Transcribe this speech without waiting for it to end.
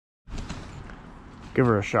Give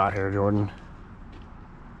her a shot here, Jordan.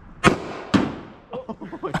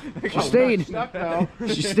 She stayed.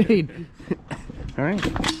 She stayed. All right.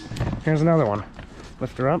 Here's another one.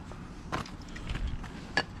 Lift her up.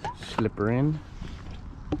 Slip her in.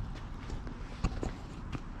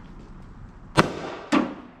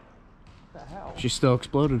 She still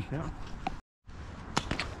exploded. Yeah.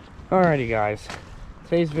 Alrighty, guys.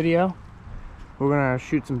 Today's video, we're gonna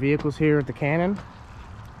shoot some vehicles here at the cannon.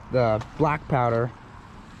 The black powder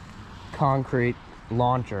concrete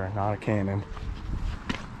launcher, not a cannon.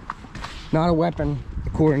 Not a weapon,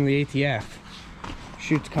 according to the ATF.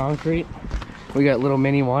 Shoots concrete. We got little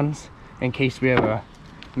mini ones in case we have a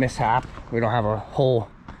mishap. We don't have a whole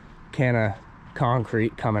can of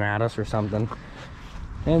concrete coming at us or something.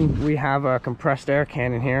 And we have a compressed air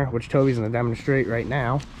cannon here, which Toby's gonna demonstrate right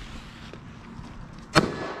now.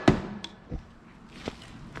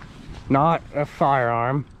 Not a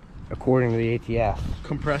firearm, according to the ATF.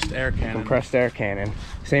 Compressed air cannon. Compressed air cannon.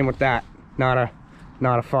 Same with that. Not a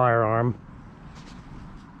firearm.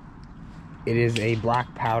 It is a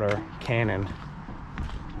black powder cannon.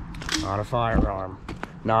 Not a firearm.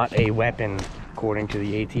 Not a weapon, according to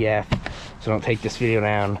the ATF. So don't take this video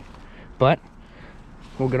down. But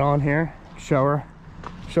we'll get on here, show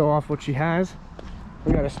off what she has.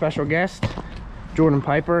 We got a special guest, Jordan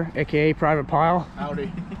Piper, aka Private Pile.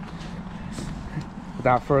 Howdy.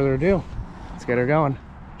 Without further ado, let's get her going.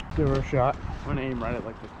 Give her a shot. I'm gonna aim right at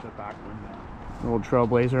like the back window. An old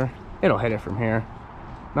Trailblazer. It'll hit it from here.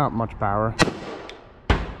 Not much power.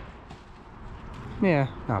 Yeah,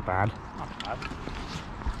 not bad. Not bad.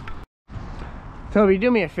 Toby, do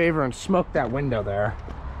me a favor and smoke that window there.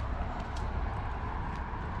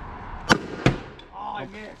 Oh, I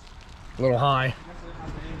missed. A little high.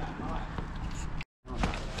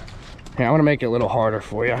 Yeah, I want to make it a little harder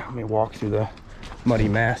for you. Let me walk through the muddy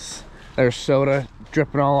mess. There's soda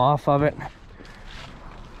dripping all off of it.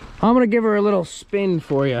 I'm gonna give her a little spin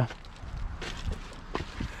for you.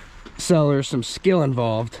 So there's some skill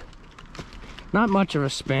involved. Not much of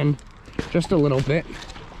a spin, just a little bit.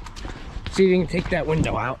 See if you can take that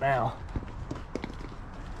window out now.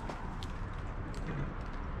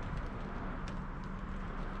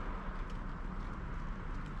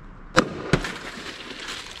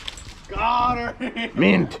 Got her.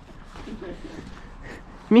 Mint.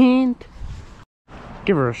 Mint.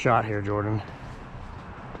 Give her a shot here, Jordan.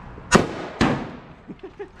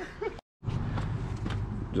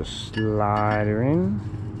 Just slide her in.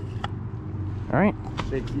 All right.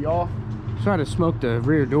 Safety off. Try to smoke the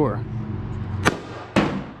rear door.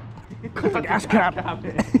 Gas cap.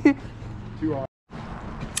 Too hard.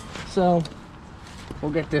 So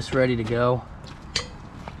we'll get this ready to go.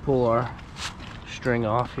 Pull our string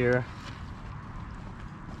off here.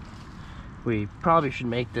 We probably should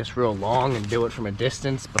make this real long and do it from a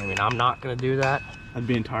distance, but I mean, I'm not gonna do that. That'd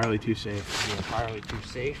be entirely too safe. It'd be entirely too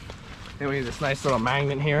safe. Then we have this nice little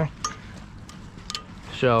magnet here.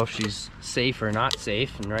 Show if she's safe or not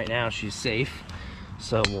safe, and right now she's safe.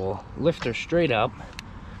 So we'll lift her straight up.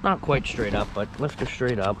 Not quite straight up, but lift her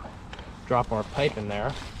straight up. Drop our pipe in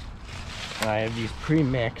there. And I have these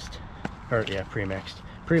pre-measured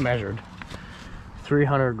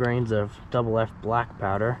 300 grains of double F black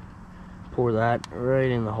powder. Pour that right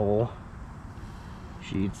in the hole.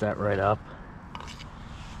 She eats that right up.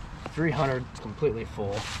 300 is completely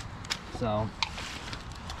full, so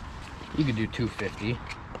you could do 250.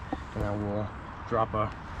 And then we'll drop a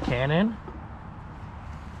can in.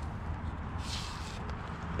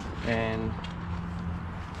 And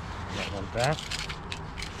don't want that.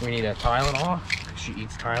 We need a Tylenol. She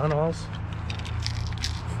eats Tylenols.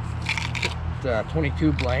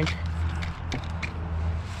 22 blank.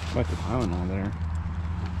 Like the Tylenol there.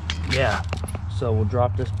 Yeah. So we'll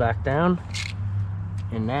drop this back down.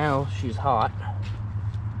 And now she's hot.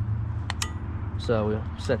 So we'll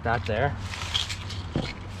set that there.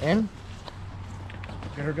 And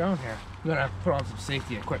get her going here. I'm gonna put on some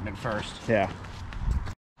safety equipment first. Yeah.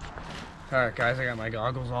 Alright guys, I got my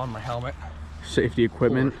goggles on, my helmet. Safety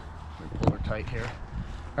equipment. Pull her tight here.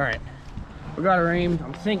 Alright. We got her aimed.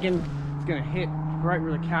 I'm thinking it's gonna hit right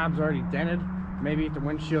where the cab's already dented. Maybe at the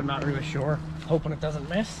windshield, not really sure. Hoping it doesn't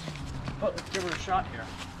miss. But let's give her a shot here.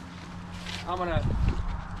 I'm gonna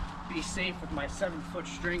be safe with my 7-foot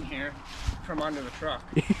string here from under the truck.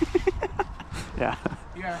 Yeah.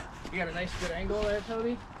 You got a nice good angle there,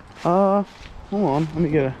 Toby? Hold on. Let me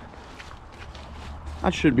get a...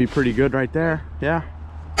 That should be pretty good right there. Yeah.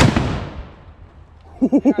 She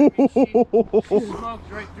smoked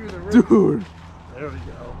right through the roof. Dude. There we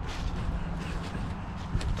go.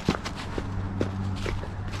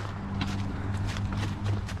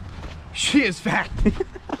 She is fat.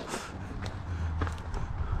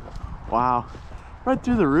 Wow. Right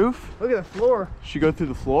through the roof? Look at the floor. Should she go through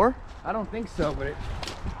the floor? I don't think so, but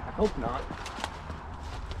I hope not.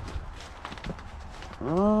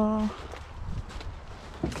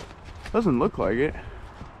 Doesn't look like it.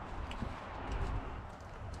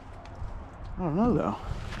 I don't know though.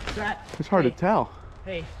 That, It's hard to tell.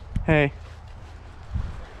 Hey, Hey.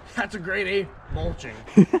 that's a grade A mulching.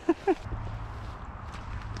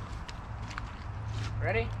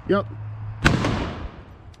 Ready? Yep.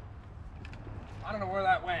 I don't know where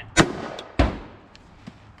that went.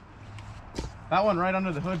 That one right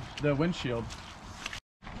under the hood, the windshield.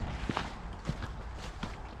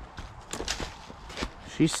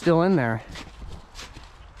 She's still in there.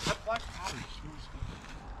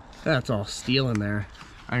 That's all steel in there.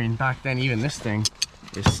 I mean, back then, even this thing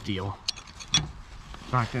is steel.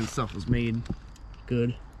 Back then, stuff was made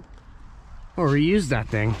good. Or reused that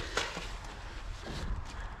thing.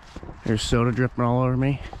 There's soda dripping all over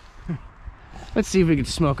me. Let's see if we can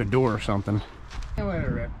smoke a door or something. Hey, let it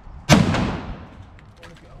rip.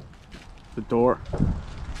 The door. Damn,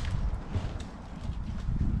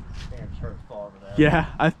 it's hard to fall over there. Yeah,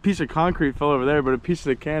 a piece of concrete fell over there, but a piece of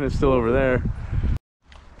the can is still over there.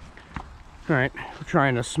 Alright, we're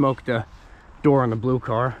trying to smoke the door on the blue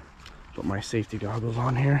car. Put my safety goggles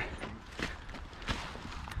on here.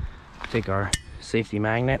 Take our safety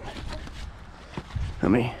magnet.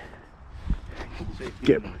 Let me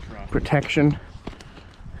get protection.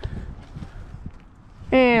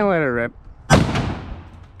 And let it rip.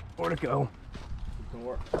 Where'd it go?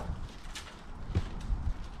 Door. I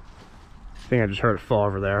think I just heard it fall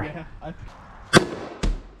over there. Yeah, I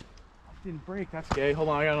didn't break. That's gay. Hold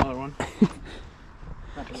on, I got another one.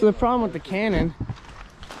 So the problem with the Canon,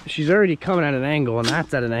 she's already coming at an angle, and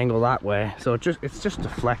that's at an angle that way. So it's just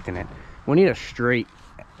deflecting it. We need a straight,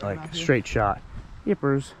 like straight shot.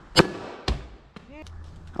 Yippers.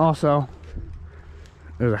 Also,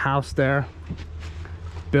 there's a house there.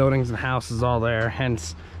 Buildings and houses all there.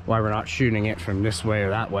 Hence why we're not shooting it from this way or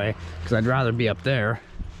that way. Because I'd rather be up there.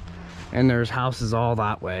 And there's houses all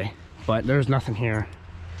that way. But there's nothing here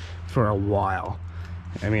for a while.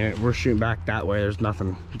 I mean, we're shooting back that way. There's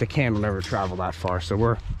nothing. The can will never travel that far, so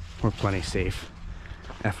we're plenty safe.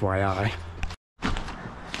 FYI.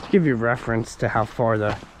 To give you reference to how far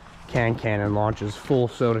the Cannon launches full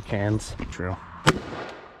soda cans. True.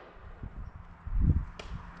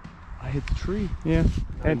 I hit the tree. Yeah.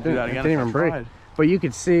 It Do that again didn't if I even break. tried. But you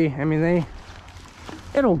could see. I mean,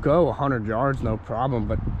 it'll go 100 yards, no problem.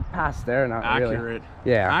 But past there, not really. Accurate.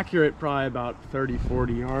 Yeah. Accurate, probably about 30,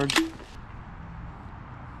 40 yards.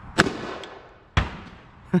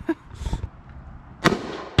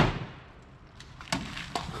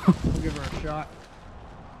 We'll give her a shot.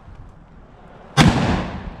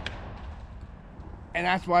 And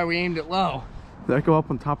that's why we aimed it low. Did that go up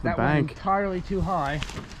on top of the That was bank? entirely too high.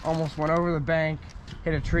 Almost went over the bank,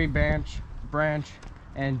 hit a tree branch,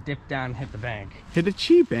 and dipped down and hit the bank. Hit a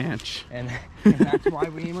tree branch. And that's why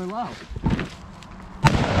we aim it low.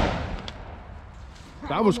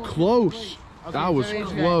 That was close. That was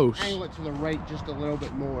close. Angle it to the right just a little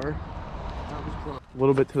bit more. That was close. A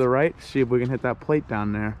little bit to the right. See if we can hit that plate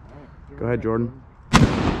down there. Go ahead, Jordan. I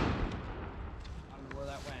don't know where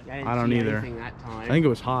that went. I don't either. That time. I think it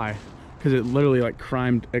was high because it literally like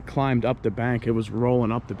climbed up the bank. It was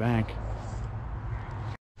rolling up the bank.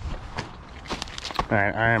 All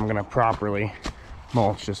right, I am gonna properly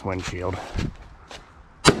mulch this windshield.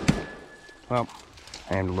 Well,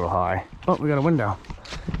 I aimed a little high. Oh, we got a window.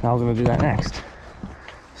 I was gonna do that next.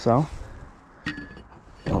 So,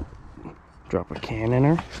 drop a can in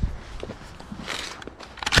her.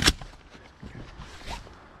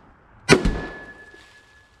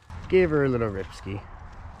 Give her a little ripski.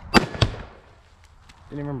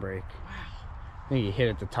 Didn't even break. I think you hit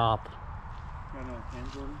at the top.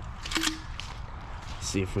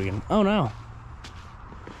 See if we can. Oh no!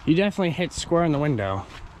 You definitely hit square in the window.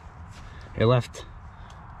 It left.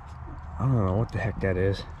 I don't know what the heck that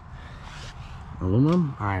is.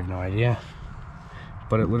 Aluminum? I have no idea.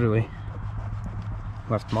 But it literally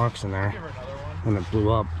left marks in there. And it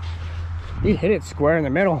blew up. You hit it square in the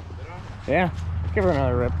middle. Yeah. Give her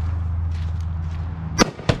another rip.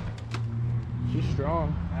 She's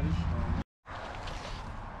strong. That is strong.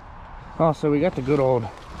 Oh, so we got the good old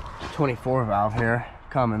 24 valve here,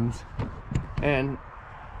 Cummins. And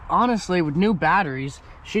honestly, with new batteries,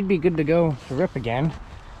 she'd be good to go to rip again.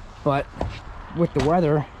 But with the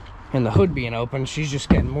weather and the hood being open, she's just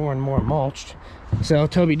getting more and more mulched. So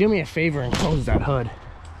Toby, do me a favor and close that hood.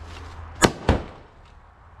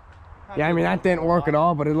 Yeah, I mean that didn't work at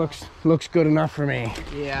all, but it looks good enough for me.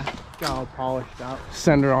 Yeah, got all polished up.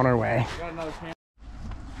 Send her on her way. Got another can.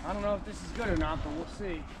 I don't know if this is good or not, but we'll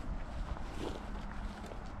see.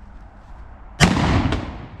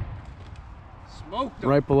 Smoked them.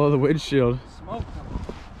 Right below the windshield. Smoked them.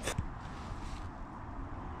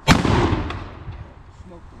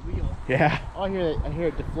 Smoked the wheel. Yeah. Oh, I hear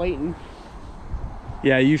it deflating.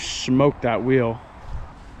 Yeah, you smoked that wheel.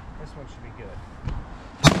 This one should be good.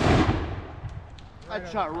 I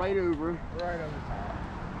shot right over. Right on the top.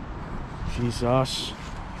 Jesus.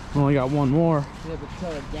 We only got one more. Yeah, but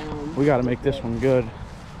shut it down. We gotta make this one good.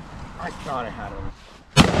 I thought I had him.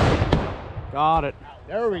 Got it.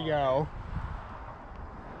 There we go.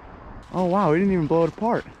 Oh wow, we didn't even blow it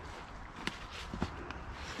apart.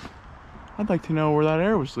 I'd like to know where that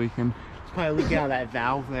air was leaking. It's probably leaking out of that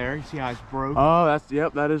valve there. You see how it's broke? Oh,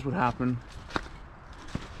 yep, that is what happened.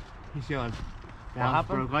 You see how the valve's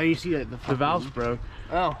happened? broke? Oh, you see that The valve's broke.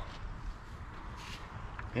 Oh.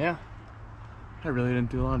 Yeah. That really didn't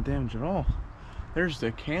do a lot of damage at all. There's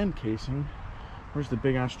the can casing. Where's the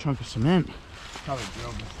big ass chunk of cement? Probably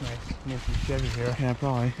drove this nice Nancy Chevy here. Yeah,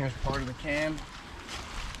 probably. Here's part of the can.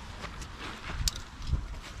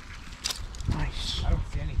 Nice. I don't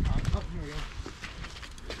see any concrete. Oh, here we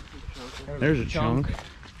go. There's a chunk.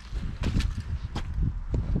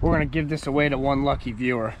 We're gonna give this away to one lucky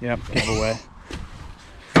viewer. Yep, giveaway.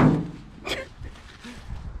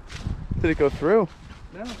 Did it go through?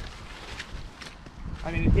 No.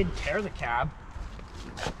 I mean, it did tear the cab.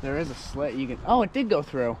 There is a slit you can. Oh, it did go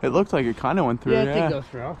through. It looked like it kind of went through. Yeah, it did go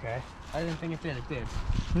through. Okay. I didn't think it did. It did.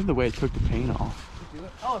 Look at the way it took the paint off.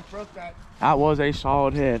 Oh, it broke that. That was a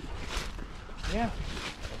solid hit. Yeah.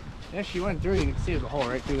 Yeah, she went through. You can see the hole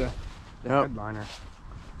right through the Yep. headliner.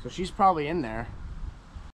 So she's probably in there.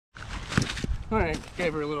 All right,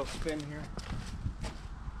 gave her a little spin here.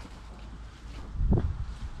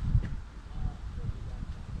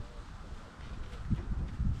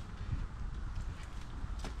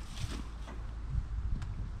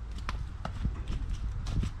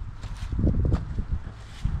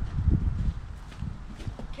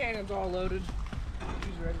 Cannon's all loaded.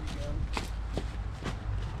 She's ready to go.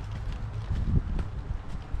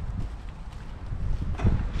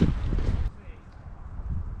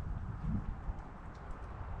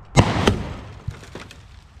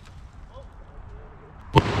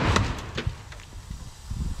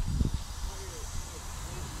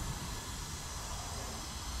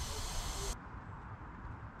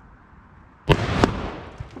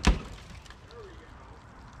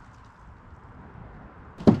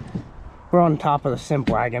 We're on top of the simp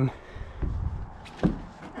wagon,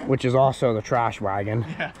 which is also the trash wagon.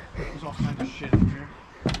 Yeah, there's all kinds of shit in here.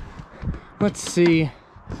 Let's see.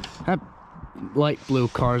 That light blue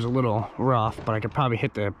car is a little rough, but I could probably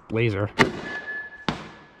hit the blazer.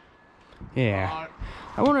 Yeah.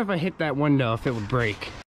 I wonder if I hit that window if it would break.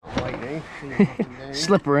 Lightning.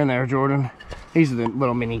 Slip her in there, Jordan. These are the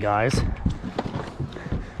little mini guys.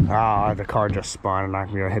 Ah, the car just spun. I'm not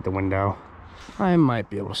gonna be able to hit the window. I might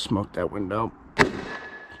be able to smoke that window.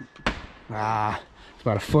 Ah, it's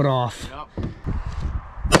about a foot off. Yep.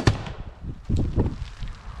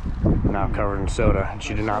 Now covered in soda, and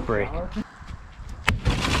she did not break. Got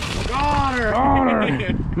her! Got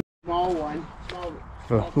her! Small one. Small.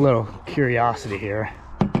 A little curiosity here.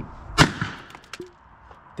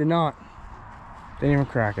 Did not. Didn't even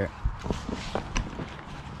crack it.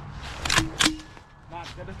 Matt,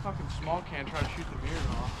 get a fucking small can, try to shoot the mirror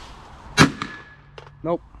off.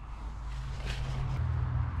 Nope.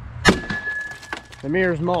 The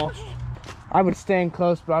mirror's mulched. I would stand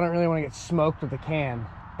close, but I don't really want to get smoked with the can.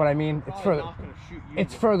 But I mean, it's for the,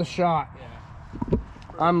 it's for the shot. Yeah.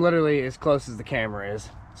 I'm literally as close as the camera is.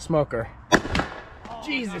 Smoker. Oh,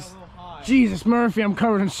 Jesus. Jesus, Murphy, I'm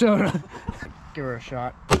covered in soda. Give her a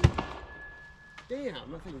shot. Damn,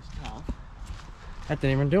 nothing was tough. That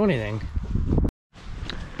didn't even do anything.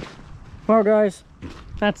 Well, guys,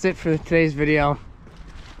 that's it for today's video.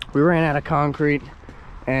 We ran out of concrete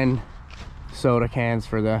and soda cans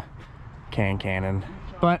for the cannon.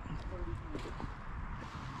 But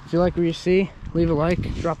if you like what you see, leave a like,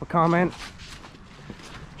 drop a comment,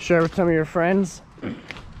 share with some of your friends.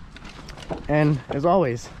 And as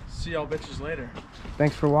always, See y'all bitches later.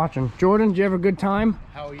 thanks for watching. Jordan, did you have a good time?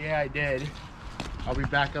 Hell yeah, I did. I'll be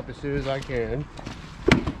back up as soon as I can.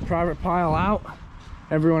 Private Pile out.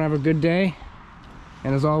 Everyone have a good day.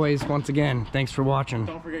 And as always, once again, thanks for watching.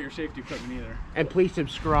 Don't forget your safety equipment either. And please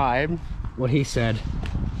subscribe. What he said.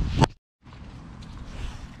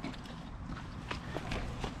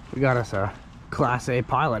 We got us a Class A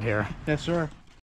pilot here. Yes, sir.